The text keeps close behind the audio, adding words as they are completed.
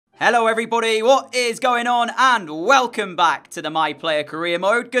Hello everybody, what is going on? And welcome back to the My Player Career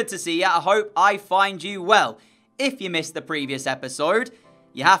Mode. Good to see you. I hope I find you well. If you missed the previous episode,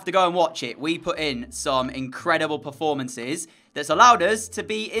 you have to go and watch it. We put in some incredible performances that's allowed us to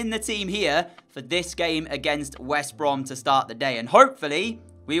be in the team here for this game against West Brom to start the day. And hopefully,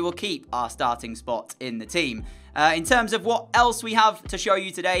 we will keep our starting spot in the team. In terms of what else we have to show you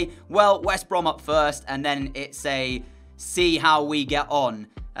today, well, West Brom up first, and then it's a see how we get on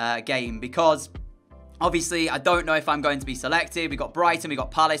game, because obviously I don't know if I'm going to be selected. We got Brighton, we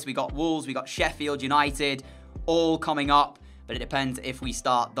got Palace, we got Wolves, we got Sheffield United all coming up, but it depends if we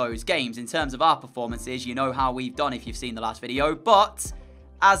start those games. In terms of our performances, you know how we've done if you've seen the last video, but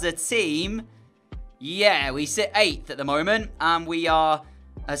as a team, yeah, we sit 8th at the moment, and we are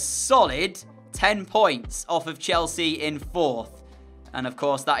a solid 10 points off of Chelsea in 4th, and of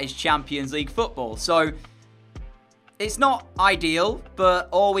course that is Champions League football. So it's not ideal, but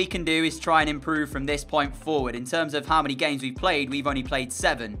all we can do is try and improve from this point forward. In terms of how many games we've played, we've only played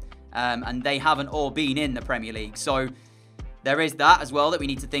 7, and they haven't all been in the Premier League. So there is that as well that we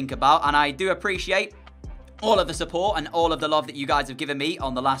need to think about, and I do appreciate all of the support and all of the love that you guys have given me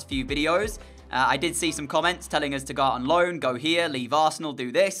on the last few videos. I did see some comments telling us to go out on loan, go here, leave Arsenal,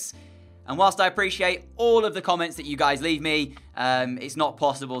 do this. And whilst I appreciate all of the comments that you guys leave me, it's not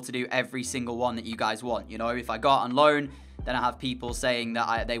possible to do every single one that you guys want. You know, if I go out on loan, then I have people saying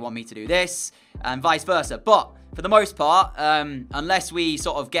that they want me to do this, and vice versa. But for the most part, unless we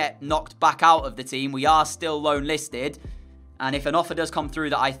sort of get knocked back out of the team, we are still loan listed. And if an offer does come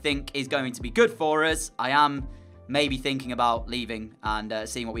through that I think is going to be good for us, I am maybe thinking about leaving and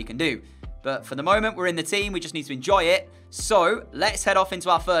seeing what we can do. But for the moment, we're in the team. We just need to enjoy it. So let's head off into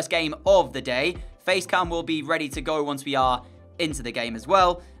our first game of the day. Facecam will be ready to go once we are into the game as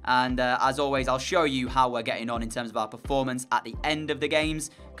well. And as always, I'll show you how we're getting on in terms of our performance at the end of the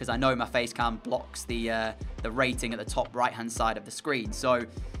games, because I know my Facecam blocks the rating at the top right-hand side of the screen. So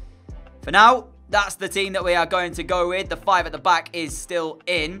for now, that's the team that we are going to go with. The 5 at the back is still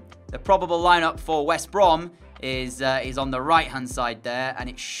in. The probable lineup for West Brom is on the right-hand side there, and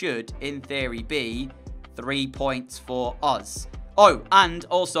it should, in theory, be 3 points for us. Oh, and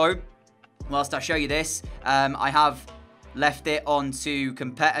also, whilst I show you this, I have left it onto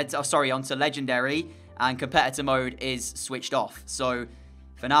onto legendary, and competitor mode is switched off. So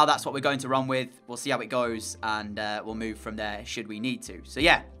for now, that's what we're going to run with. We'll see how it goes, and we'll move from there should we need to. So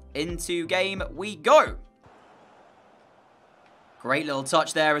yeah, into game we go. Great little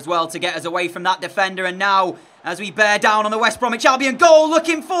touch there as well to get us away from that defender. And now, as we bear down on the West Bromwich Albion goal,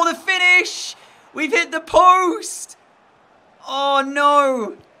 looking for the finish. We've hit the post. Oh,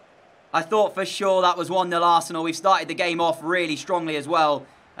 no. I thought for sure that was 1-0 Arsenal. We've started the game off really strongly as well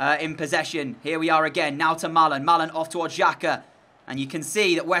in possession. Here we are again. Now to Malen. Malen off towards Xhaka. And you can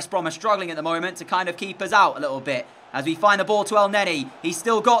see that West Brom are struggling at the moment to kind of keep us out a little bit. As we find the ball to El Neni. He's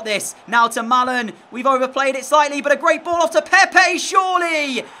still got this. Now to Malen. We've overplayed it slightly, but a great ball off to Pepe,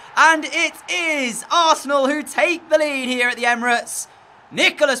 surely. And it is Arsenal who take the lead here at the Emirates.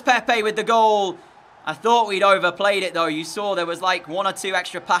 Nicolas Pepe with the goal. I thought we'd overplayed it though. You saw there was like 1 or 2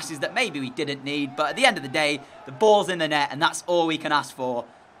 extra passes that maybe we didn't need. But at the end of the day, the ball's in the net, and that's all we can ask for.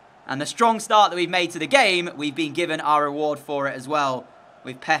 And the strong start that we've made to the game, we've been given our reward for it as well,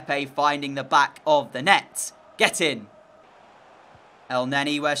 with Pepe finding the back of the net. Get in. El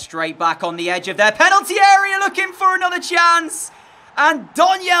Neni, we're straight back on the edge of their penalty area, looking for another chance. And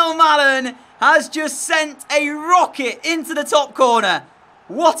Donyell Malen has just sent a rocket into the top corner.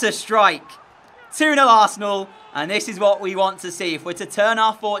 What a strike. 2-0 Arsenal, and this is what we want to see. If we're to turn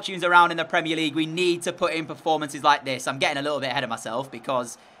our fortunes around in the Premier League, we need to put in performances like this. I'm getting a little bit ahead of myself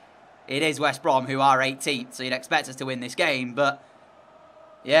because it is West Brom who are 18th, so you'd expect us to win this game, but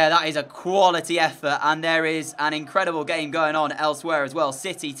yeah, that is a quality effort, and there is an incredible game going on elsewhere as well.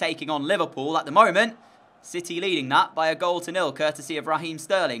 City taking on Liverpool at the moment. City leading that by 1-0, courtesy of Raheem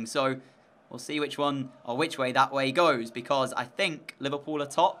Sterling. So we'll see which one or which way that way goes, because I think Liverpool are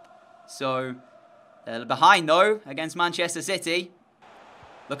top. So they're behind though against Manchester City.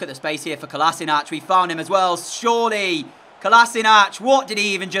 Look at the space here for Kolasinac. We found him as well. Surely Kolasinac, what did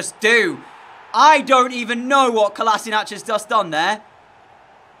he even just do? I don't even know what Kolasinac has just done there.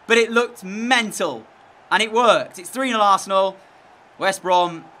 But it looked mental. And it worked. It's 3-0 Arsenal. West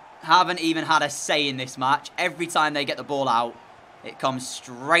Brom haven't even had a say in this match. Every time they get the ball out, it comes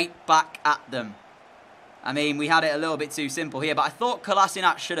straight back at them. I mean, we had it a little bit too simple here, but I thought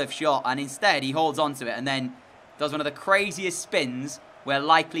Kolasinac should have shot, and instead he holds on to it and then does one of the craziest spins we're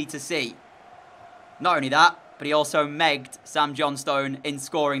likely to see. Not only that, but he also megged Sam Johnstone in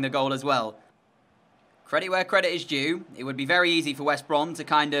scoring the goal as well. credit where credit is due. It would be very easy for West Brom to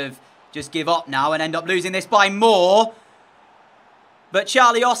kind of just give up now and end up losing this by more. But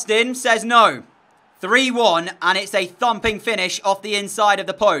Charlie Austin says no. 3-1, and it's a thumping finish off the inside of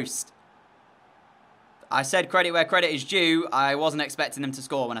the post. I said credit where credit is due. I wasn't expecting them to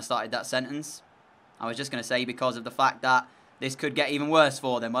score when I started that sentence. I was just going to say because of the fact that this could get even worse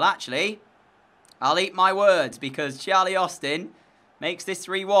for them. Well, actually, I'll eat my words because Charlie Austin makes this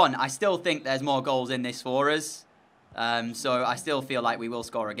 3-1. I still think there's more goals in this for us. So I still feel like we will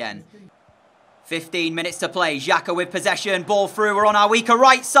score again. 15 minutes to play. Xhaka with possession. Ball through. We're on our weaker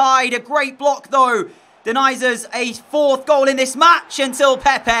right side. A great block, though. Denies us a 4th goal in this match until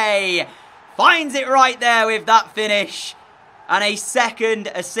Pepe finds it right there with that finish. And a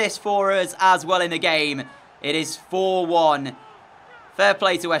 2nd assist for us as well in the game. It is 4-1. Fair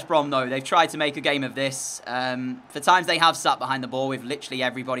play to West Brom, though. They've tried to make a game of this. For times they have sat behind the ball with literally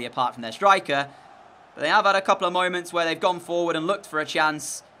everybody apart from their striker. But they have had a couple of moments where they've gone forward and looked for a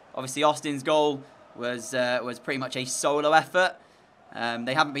chance. Obviously, Austin's goal was pretty much a solo effort.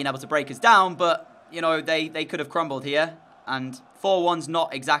 They haven't been able to break us down, but, you know, they could have crumbled here. And 4-1's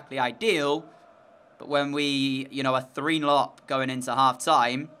not exactly ideal. But when we, you know, are 3-0 up going into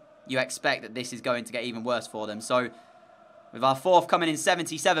half-time, you expect that this is going to get even worse for them. So, with our 4th coming in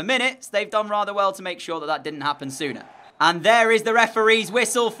 77 minutes, they've done rather well to make sure that that didn't happen sooner. And there is the referee's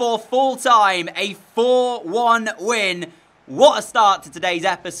whistle for full-time. A 4-1 win. What a start to today's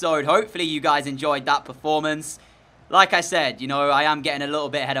episode. Hopefully you guys enjoyed that performance. Like I said, you know, I am getting a little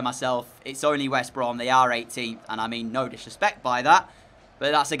bit ahead of myself. It's only West Brom. They are 18th. And I mean, no disrespect by that.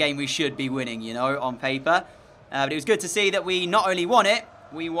 But that's a game we should be winning, you know, on paper. But it was good to see that we not only won it,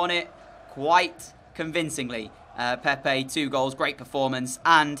 we won it quite convincingly. Pepe, 2 goals, great performance.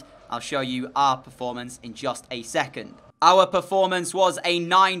 And I'll show you our performance in just a second. Our performance was a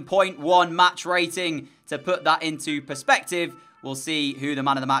 9.1 match rating. To put that into perspective, we'll see who the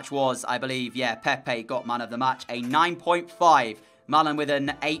man of the match was. I believe, yeah, Pepe got man of the match, a 9.5. Malin with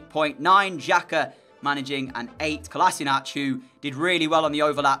an 8.9. Xhaka managing an 8. Kolasinac, who did really well on the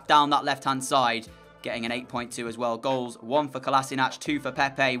overlap down that left-hand side, getting an 8.2 as well. Goals, 1 for Kolasinac, 2 for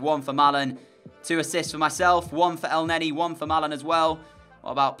Pepe, 1 for Malin. 2 assists for myself, 1 for El Neni, 1 for Malin as well.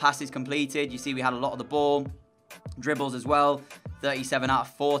 What about passes completed? You see we had a lot of the ball. Dribbles as well, 37 out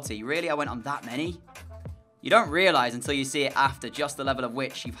of 40. Really, I went on that many? You don't realise until you see it after just the level of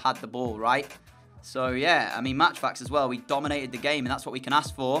which you've had the ball, right? So, yeah, I mean, match facts as well. We dominated the game, and that's what we can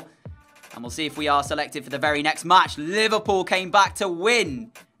ask for. And we'll see if we are selected for the very next match. Liverpool came back to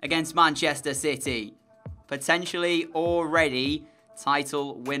win against Manchester City. Potentially already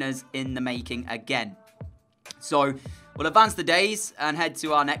title winners in the making again. So, we'll advance the days and head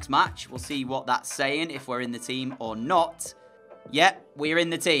to our next match. We'll see what that's saying, if we're in the team or not. Yep, we're in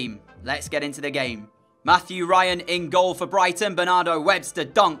the team. Let's get into the game. Matthew Ryan in goal for Brighton. Bernardo Webster,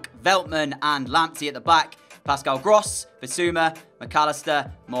 Dunk, Veltman and Lamptey at the back. Pascal Gross, Bissouma,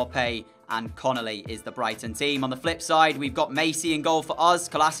 McAllister, Morpay and Connolly is the Brighton team. On the flip side, we've got Macy in goal for us.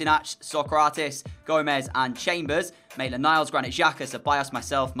 Kolasinac, Socrates, Gomez and Chambers. Maitland-Niles, Granit Xhaka, Ceballos,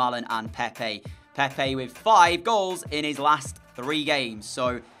 myself, Malin and Pepe. Pepe with 5 goals in his last 3 games.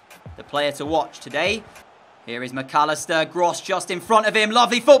 So, the player to watch today. Here is McAllister. Gross just in front of him.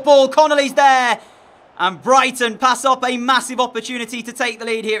 Lovely football. Connolly's there. And Brighton pass up a massive opportunity to take the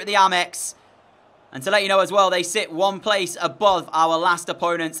lead here at the Amex. And to let you know as well, they sit 1 place above our last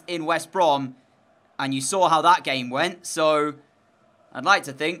opponents in West Brom. And you saw how that game went. So, I'd like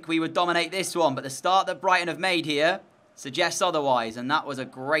to think we would dominate this one. But the start that Brighton have made here suggests otherwise. And that was a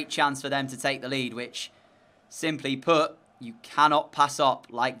great chance for them to take the lead, which, simply put, you cannot pass up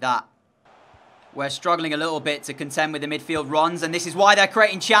like that. We're struggling a little bit to contend with the midfield runs. And this is why they're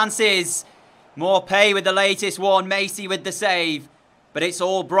creating chances. Morpay with the latest one. Macy with the save. But it's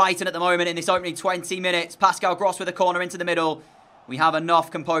all Brighton at the moment in this opening 20 minutes. Pascal Gross with a corner into the middle. We have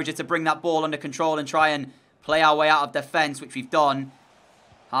enough composure to bring that ball under control and try and play our way out of defence, which we've done.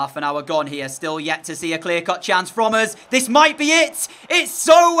 Half an hour gone here. Still yet to see a clear-cut chance from us. This might be it. It's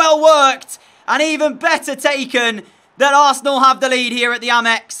so well worked. And even better taken that Arsenal have the lead here at the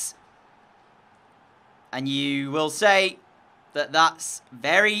Amex. And you will say that that's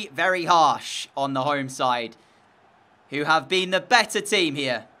very, very harsh on the home side, who have been the better team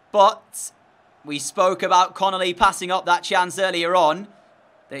here. But we spoke about Connolly passing up that chance earlier on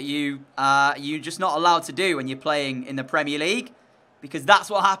that you're just not allowed to do when you're playing in the Premier League, because that's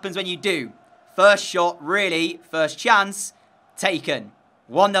what happens when you do. First shot, really, first chance, taken.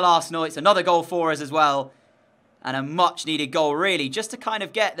 1-0 Arsenal. It's another goal for us as well. And a much-needed goal, really, just to kind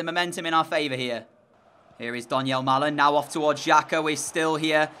of get the momentum in our favour here. Here is Donyell Malen, now off towards Xhaka. We're still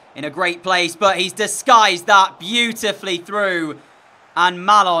here in a great place, but he's disguised that beautifully through. And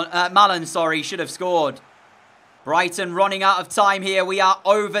Malen, should have scored. Brighton running out of time here. We are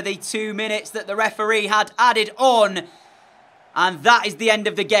over the 2 minutes that the referee had added on. And that is the end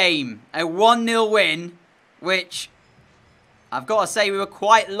of the game. A 1-0 win, which I've got to say we were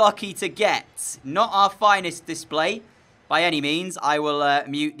quite lucky to get. Not our finest display by any means. I will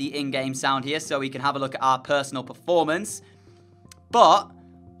mute the in-game sound here so we can have a look at our personal performance. But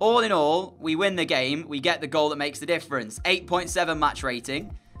all in all, we win the game. We get the goal that makes the difference. 8.7 match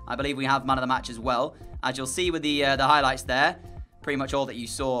rating. I believe we have man of the match as well. As you'll see with the highlights there, pretty much all that you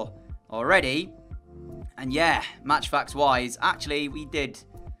saw already. And yeah, match facts wise, actually we did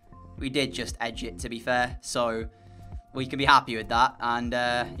just edge it, to be fair. So we can be happy with that. And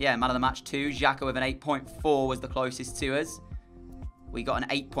yeah, man of the match 2, Xhaka with an 8.4 was the closest to us. We got an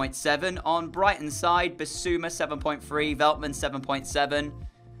 8.7 on Brighton's side. Bissouma 7.3, Veltman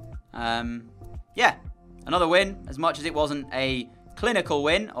 7.7. Yeah, another win. As much as it wasn't a clinical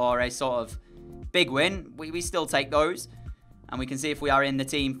win or a sort of big win, we still take those. And we can see if we are in the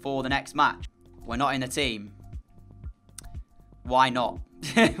team for the next match. We're not in the team. Why not?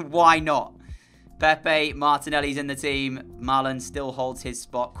 Why not? Pepe, Martinelli's in the team. Malen still holds his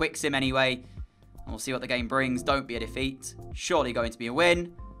spot. Quick sim anyway. And we'll see what the game brings. Don't be a defeat. Surely going to be a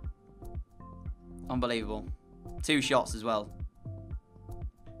win. Unbelievable. 2 shots as well.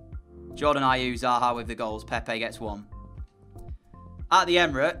 Jordan Ayew, Zaha with the goals. Pepe gets 1. At the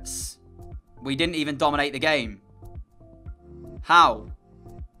Emirates, we didn't even dominate the game. How?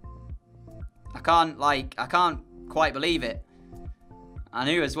 I can't quite believe it. I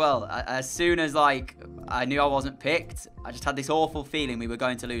knew as well, as soon as I knew I wasn't picked, I just had this awful feeling we were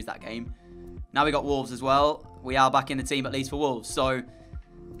going to lose that game. Now we got Wolves as well. We are back in the team, at least for Wolves. So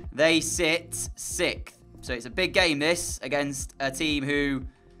they sit 6th. So it's a big game, this, against a team who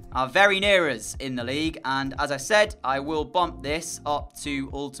are very near us in the league. And as I said, I will bump this up to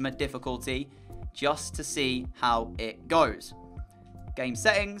ultimate difficulty just to see how it goes. Game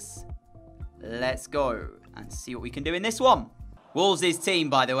settings. Let's go and see what we can do in this one. Wolves' team,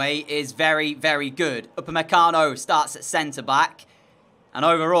 by the way, is very, very good. Upamecano starts at centre-back. And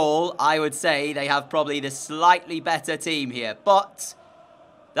overall, I would say they have probably the slightly better team here. But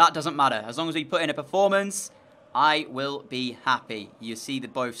that doesn't matter. As long as we put in a performance, I will be happy. You see the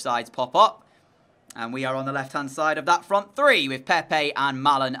both sides pop up. And we are on the left-hand side of that front 3 with Pepe and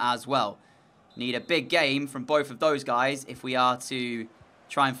Malen as well. Need a big game from both of those guys if we are to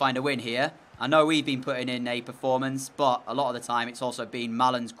try and find a win here. I know we've been putting in a performance, but a lot of the time it's also been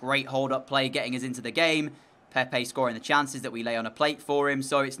Malen's great hold-up play getting us into the game. Pepe scoring the chances that we lay on a plate for him.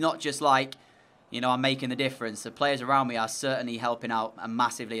 So it's not just like, you know, I'm making the difference. The players around me are certainly helping out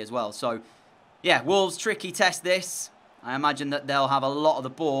massively as well. So, yeah, Wolves tricky test this. I imagine that they'll have a lot of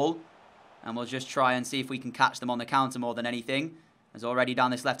the ball. And we'll just try and see if we can catch them on the counter more than anything. As already down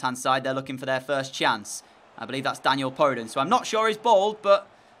this left-hand side, they're looking for their first chance. I believe that's Daniel Podence. So I'm not sure he's bold, but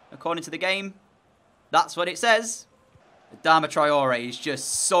according to the game, that's what it says. Adama Traore is just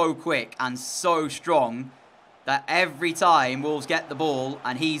so quick and so strong that every time Wolves get the ball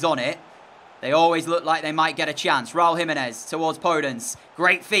and he's on it, they always look like they might get a chance. Raul Jimenez towards Podence.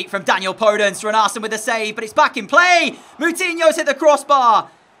 Great feet from Daniel Podence. Renarsson with the save, but it's back in play. Moutinho's hit the crossbar.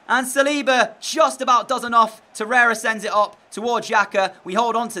 And Saliba just about does enough. Torreira sends it up towards Xhaka. We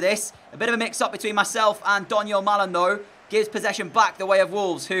hold on to this. A bit of a mix-up between myself and Donyell Malen, though. Gives possession back the way of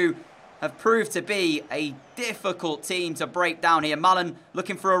Wolves, who have proved to be a difficult team to break down here. Malen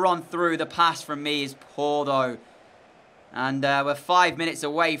looking for a run through. The pass from me is poor, though. And we're 5 minutes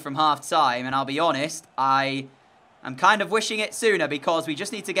away from half-time. And I'll be honest, I am kind of wishing it sooner because we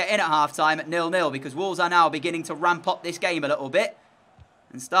just need to get in at half-time at 0-0 because Wolves are now beginning to ramp up this game a little bit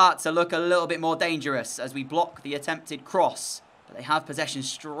and start to look a little bit more dangerous as we block the attempted cross. But they have possession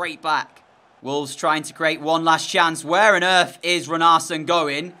straight back. Wolves trying to create one last chance. Where on earth is Renarsson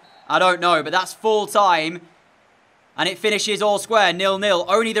going? I don't know, but that's full time. And it finishes all square, 0-0.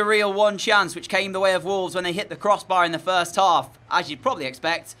 Only the real one chance, which came the way of Wolves when they hit the crossbar in the first half. As you'd probably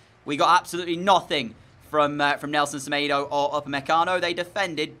expect, we got absolutely nothing from Nelson Semedo or Upamecano. They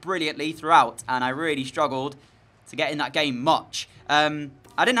defended brilliantly throughout, and I really struggled to get in that game much.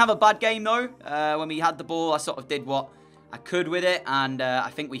 I didn't have a bad game, though. When we had the ball, I sort of did what I could with it, and I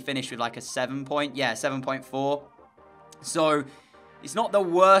think we finished with like a 7.4. So it's not the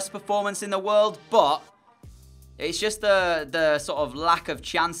worst performance in the world, but it's just the sort of lack of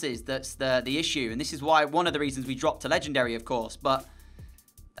chances that's the issue. And this is why one of the reasons we dropped to Legendary, of course. But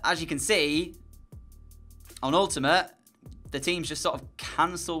as you can see, on Ultimate, the teams just sort of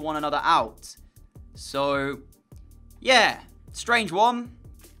cancel one another out. So, yeah, strange one.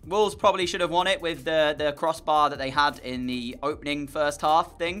 Wolves probably should have won it with the crossbar that they had in the opening first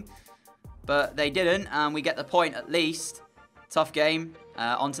half thing. But they didn't, and we get the point at least. Tough game.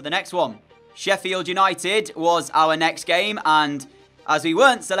 On to the next one. Sheffield United was our next game, and as we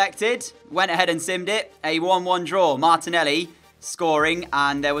weren't selected, went ahead and simmed it. A 1-1 draw. Martinelli scoring,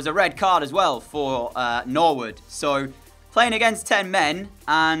 and there was a red card as well for Norwood. So, playing against 10 men,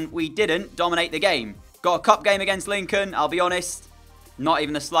 and we didn't dominate the game. Got a cup game against Lincoln, I'll be honest. Not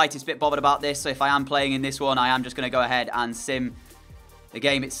even the slightest bit bothered about this, so if I am playing in this one, I am just going to go ahead and sim the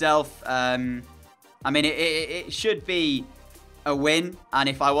game itself. I mean, it should be a win, and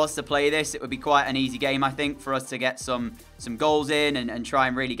if I was to play this, it would be quite an easy game, I think, for us to get some goals in and try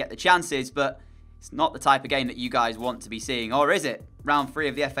and really get the chances, but it's not the type of game that you guys want to be seeing, or is it? Round 3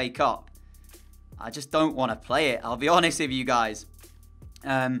 of the FA Cup. I just don't want to play it, I'll be honest with you guys.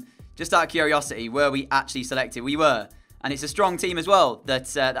 Just out of curiosity, were we actually selected? We were. And it's a strong team as well that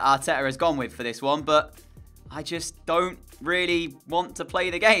Arteta has gone with for this one, but I just don't really want to play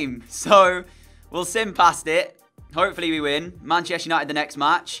the game. So, we'll sim past it. Hopefully we win. Manchester United the next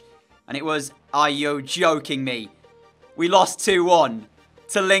match. And it was, are you joking me? We lost 2-1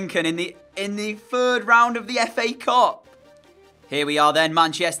 to Lincoln in the third round of the FA Cup. Here we are then,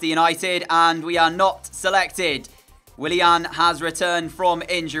 Manchester United, and we are not selected. Willian has returned from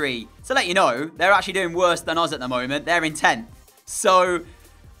injury. To let you know, they're actually doing worse than us at the moment. They're in 10th. So,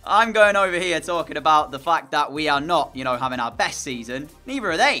 I'm going over here talking about the fact that we are not, you know, having our best season.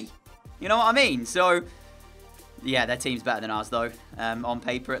 Neither are they. You know what I mean? So, yeah, their team's better than ours, though. On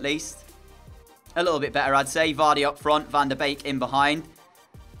paper, at least. A little bit better, I'd say. Vardy up front, Van der Beek in behind.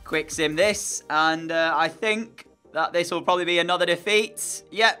 Quick sim this. And I think that this will probably be another defeat.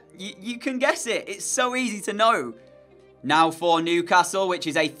 Yeah, you can guess it. It's so easy to know. Now for Newcastle, which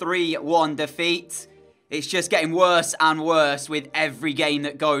is a 3-1 defeat. It's just getting worse and worse with every game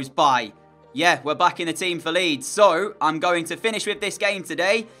that goes by. Yeah, we're back in the team for Leeds. So, I'm going to finish with this game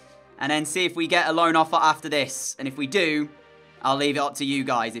today and then see if we get a loan offer after this. And if we do, I'll leave it up to you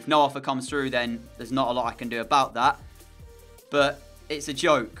guys. If no offer comes through, then there's not a lot I can do about that. But it's a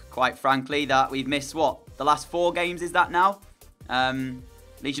joke, quite frankly, that we've missed, what, the last 4 games is that now?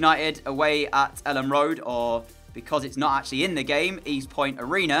 Leeds United away at Elland Road, or because it's not actually in the game, East Point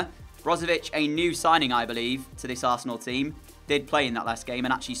Arena. Brozovic, a new signing, I believe, to this Arsenal team, did play in that last game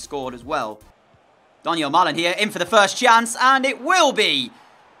and actually scored as well. Daniel Malen here, in for the first chance, and it will be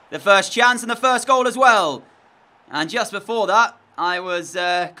the first chance and the first goal as well. And just before that, I was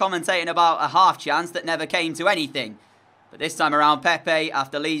commentating about a half chance that never came to anything. But this time around, Pepe,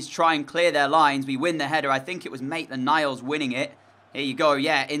 after Leeds try and clear their lines, we win the header. I think it was Maitland-Niles winning it. Here you go,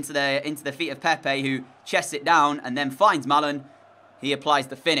 yeah, into the feet of Pepe, who chests it down and then finds Malen. He applies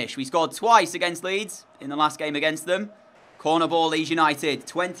the finish. We scored twice against Leeds in the last game against them. Corner ball, Leeds United,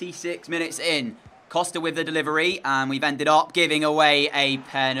 26 minutes in. Costa with the delivery, and we've ended up giving away a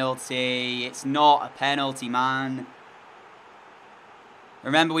penalty. It's not a penalty, man.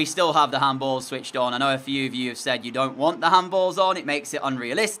 Remember, we still have the handballs switched on. I know a few of you have said you don't want the handballs on. It makes it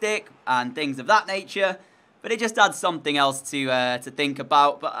unrealistic and things of that nature. But it just adds something else to think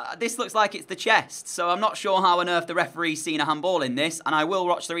about. But this looks like it's the chest. So I'm not sure how on earth the referee's seen a handball in this. And I will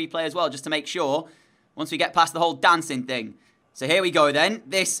watch the replay as well just to make sure once we get past the whole dancing thing. So here we go then.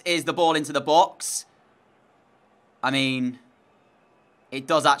 This is the ball into the box. I mean, it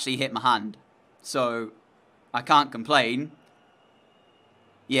does actually hit my hand. So I can't complain.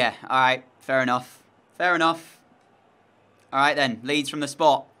 Yeah, alright. Fair enough. Fair enough. Alright then. Leads from the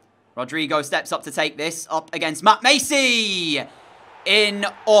spot. Rodrigo steps up to take this. Up against Matt Macy. In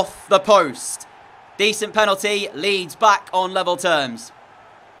off the post. Decent penalty. Leeds back on level terms.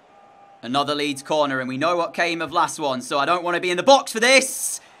 Another Leeds corner, and we know what came of last one, so I don't want to be in the box for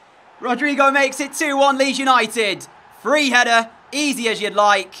this. Rodrigo makes it 2-1 Leeds United. Free header. Easy as you'd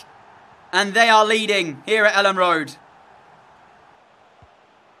like. And they are leading here at Elland Road.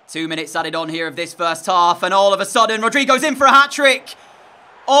 2 minutes added on here of this first half, and all of a sudden, Rodrigo's in for a hat-trick.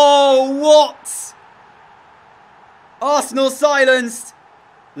 Oh, what? Arsenal silenced.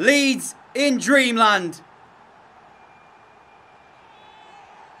 Leeds in dreamland.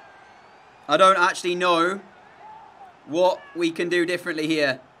 I don't actually know what we can do differently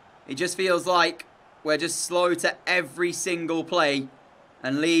here. It just feels like we're just slow to every single play,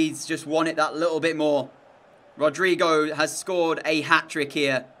 and Leeds just want it that little bit more. Rodrigo has scored a hat-trick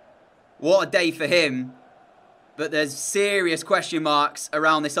here. What a day for him. But there's serious question marks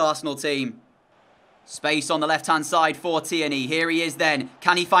around this Arsenal team. Space on the left-hand side for Tierney. Here he is then.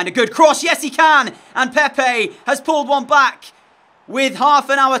 Can he find a good cross? Yes, he can. And Pepe has pulled one back. with half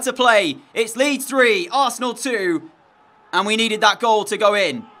an hour to play. It's Leeds 3, Arsenal 2, and we needed that goal to go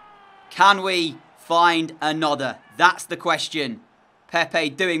in. Can we find another? That's the question. Pepe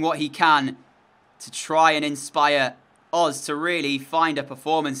doing what he can to try and inspire us to really find a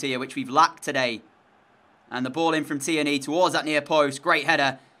performance here, which we've lacked today. And the ball in from Tierney towards that near post. Great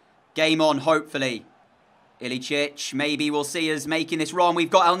header. Game on, hopefully. Ilicic, maybe we'll see us making this run. We've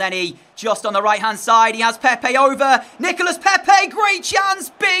got El Neni just on the right-hand side. He has Pepe over. Nicolas Pepe, great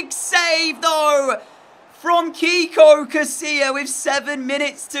chance. Big save, though, from Kiko Casilla with 7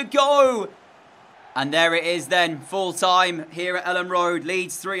 minutes to go. And there it is then, full time here at Ellen Road.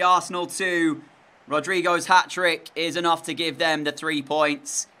 Leeds 3, Arsenal 2. Rodrigo's hat-trick is enough to give them the 3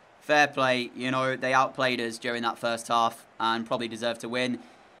 points. Fair play, you know, they outplayed us during that first half and probably deserved to win.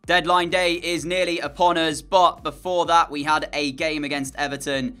 Deadline day is nearly upon us, but before that we had a game against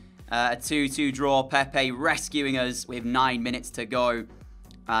Everton, a 2-2 draw. Pepe rescuing us with 9 minutes to go.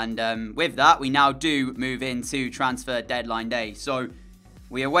 And with that, we now do move into transfer deadline day. So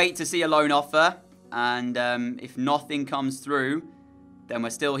we await to see a loan offer, and if nothing comes through, then we're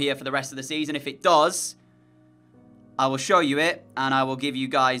still here for the rest of the season. If it does, I will show you it, and I will give you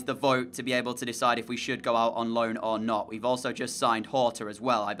guys the vote to be able to decide if we should go out on loan or not. We've also just signed Horta as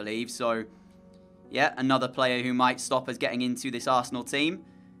well, I believe. So, yeah, another player who might stop us getting into this Arsenal team.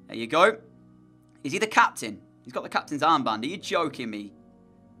 There you go. Is he the captain? He's got the captain's armband. Are you joking me?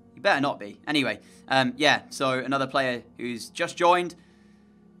 You better not be. Anyway, yeah, so another player who's just joined.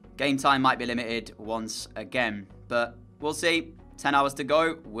 Game time might be limited once again, but we'll see. 10 hours to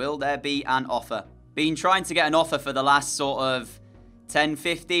go. Will there be an offer? Been trying to get an offer for the last sort of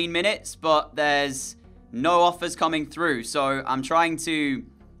 10-15 minutes, but there's no offers coming through. So I'm trying to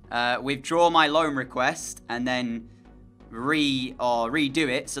withdraw my loan request and then redo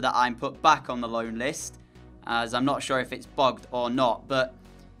it so that I'm put back on the loan list, as I'm not sure if it's bugged or not. But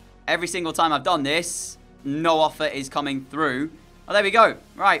every single time I've done this, no offer is coming through. Oh, there we go.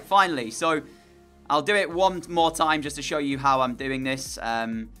 Right, finally. So I'll do it one more time just to show you how I'm doing this.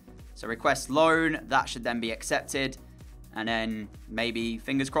 So request loan, that should then be accepted. And then maybe,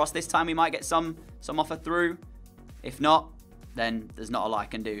 fingers crossed, this time we might get some offer through. If not, then there's not a lot I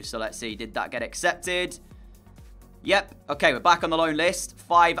can do. So let's see, did that get accepted? Yep, okay, we're back on the loan list.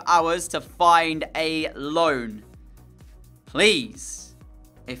 5 hours to find a loan. Please.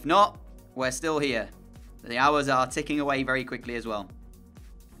 If not, we're still here. The hours are ticking away very quickly as well.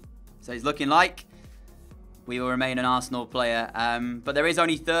 So it's looking like we will remain an Arsenal player. But there is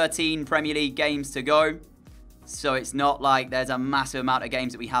only 13 Premier League games to go. So it's not like there's a massive amount of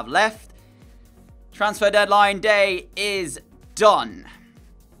games that we have left. Transfer deadline day is done.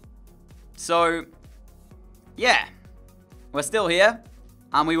 So, yeah. We're still here.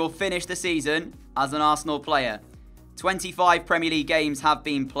 And we will finish the season as an Arsenal player. 25 Premier League games have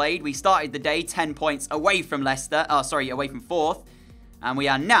been played. We started the day 10 points away from Leicester. Oh, sorry, away from 4th. And we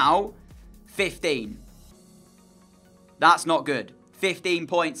are now 15. That's not good. 15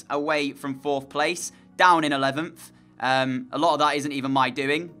 points away from 4th place, down in 11th. A lot of that isn't even my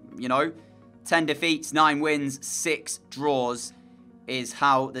doing, you know. 10 defeats, 9 wins, 6 draws is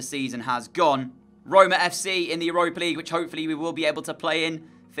how the season has gone. Roma FC in the Europa League, which hopefully we will be able to play in.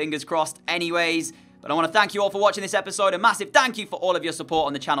 Fingers crossed anyways. But I want to thank you all for watching this episode. A massive thank you for all of your support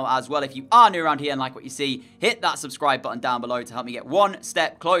on the channel as well. If you are new around here and like what you see, hit that subscribe button down below to help me get one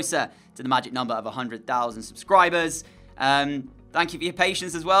step closer to the magic number of 100,000 subscribers. Thank you for your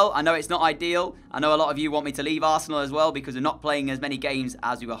patience as well. I know it's not ideal. I know a lot of you want me to leave Arsenal as well because we're not playing as many games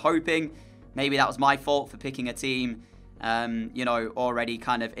as we were hoping. Maybe that was my fault for picking a team, you know, already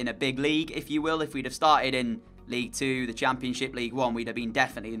kind of in a big league, if you will. If we'd have started in League 2, the Championship, League 1, we'd have been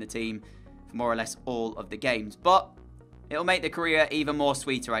definitely in the team for more or less all of the games. But it'll make the career even more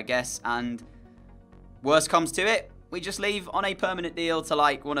sweeter, I guess. And worst comes to it, we just leave on a permanent deal to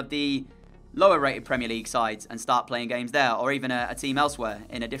like one of the lower rated Premier League sides and start playing games there, or even a team elsewhere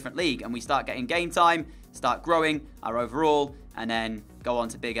in a different league, and we start getting game time, start growing our overall, and then go on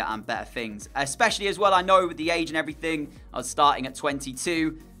to bigger and better things. Especially as well, I know with the age and everything, I was starting at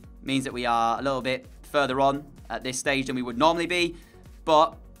 22, means that we are a little bit further on at this stage than we would normally be,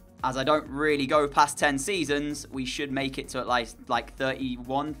 but as I don't really go past 10 seasons, we should make it to at least like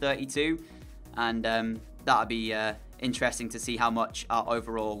 31, 32, and that would be interesting to see how much our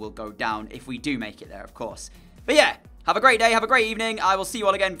overall will go down if we do make it there, of course. But yeah, have a great day, have a great evening. I will see you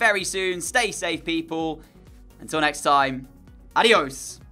all again very soon. Stay safe, people. Until next time, adios.